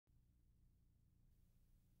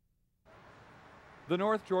The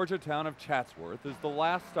North Georgia town of Chatsworth is the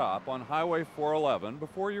last stop on Highway 411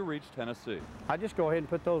 before you reach Tennessee. I just go ahead and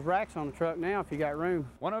put those racks on the truck now if you got room.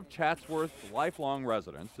 One of Chatsworth's lifelong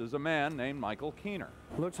residents is a man named Michael Keener.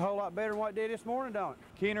 Looks a whole lot better than what it did this morning, don't it?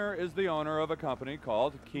 Keener is the owner of a company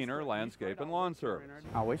called Keener Landscape and Lawn Service.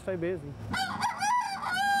 Oh, we stay busy.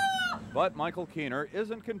 But Michael Keener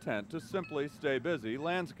isn't content to simply stay busy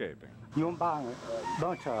landscaping. You want to buy a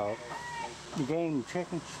bunch of game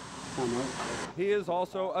chickens? He is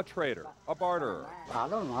also a trader, a barterer. I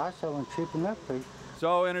don't know, I sell them cheap enough to.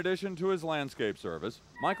 So in addition to his landscape service,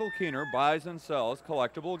 Michael Keener buys and sells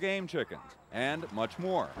collectible game chickens and much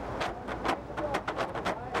more. A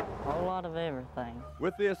whole lot of everything.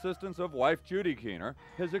 With the assistance of wife Judy Keener,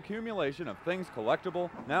 his accumulation of things collectible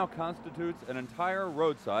now constitutes an entire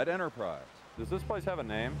roadside enterprise. Does this place have a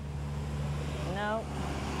name? No,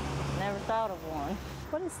 never thought of one.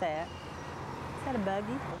 What is that? Is that a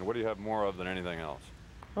buggy? What do you have more of than anything else?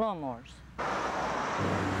 Lawnmowers.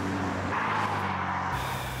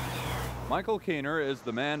 Michael Keener is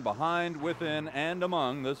the man behind, within, and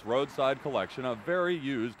among this roadside collection of very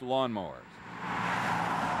used lawnmowers.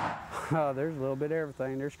 There's a little bit of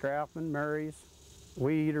everything. There's Craftman, Murray's,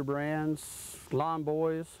 Weed Eater brands, Lawn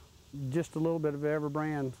Boys, just a little bit of every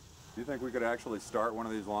brand. Do you think we could actually start one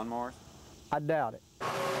of these lawnmowers? I doubt it.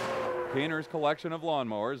 Keener's collection of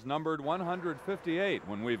lawnmowers numbered 158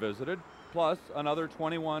 when we visited, plus another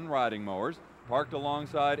 21 riding mowers, parked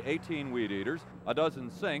alongside 18 weed eaters, a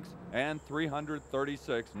dozen sinks, and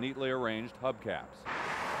 336 neatly arranged hubcaps.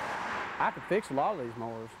 I could fix a lot of these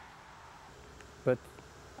mowers, but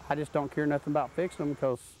I just don't care nothing about fixing them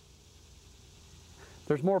because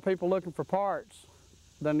there's more people looking for parts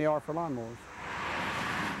than there are for lawnmowers.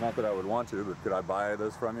 Not that I would want to, but could I buy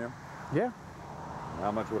this from you? Yeah. How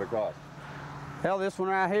much would it cost? Hell, this one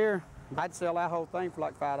right here, I'd sell that whole thing for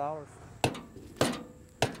like $5.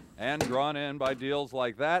 And drawn in by deals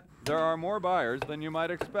like that, there are more buyers than you might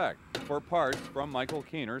expect for parts from Michael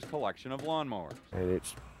Keener's collection of lawnmowers. And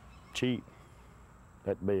it's cheap.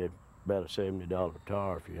 That'd be about a $70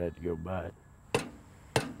 tire if you had to go buy it.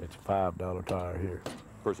 It's a $5 tire here.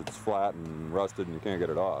 Of course, it's flat and rusted and you can't get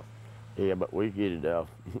it off. Yeah, but we get it off.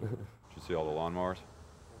 Did you see all the lawnmowers?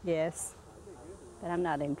 Yes, but I'm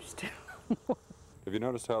not interested. Have you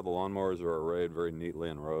noticed how the lawnmowers are arrayed very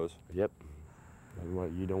neatly in rows? Yep.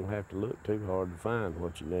 And you don't have to look too hard to find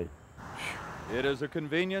what you need. It is a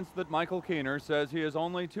convenience that Michael Keener says he is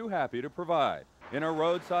only too happy to provide. In a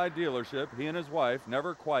roadside dealership, he and his wife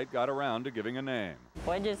never quite got around to giving a name.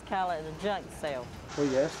 We just call it a junk sale. What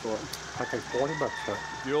do you ask for it? I take 40 bucks for it.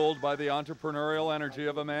 Fueled by the entrepreneurial energy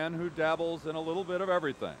of a man who dabbles in a little bit of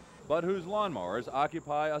everything, but whose lawnmowers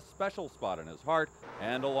occupy a special spot in his heart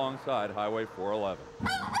and alongside Highway 411.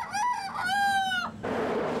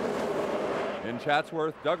 In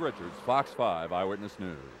Chatsworth, Doug Richards, Fox 5 Eyewitness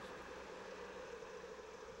News.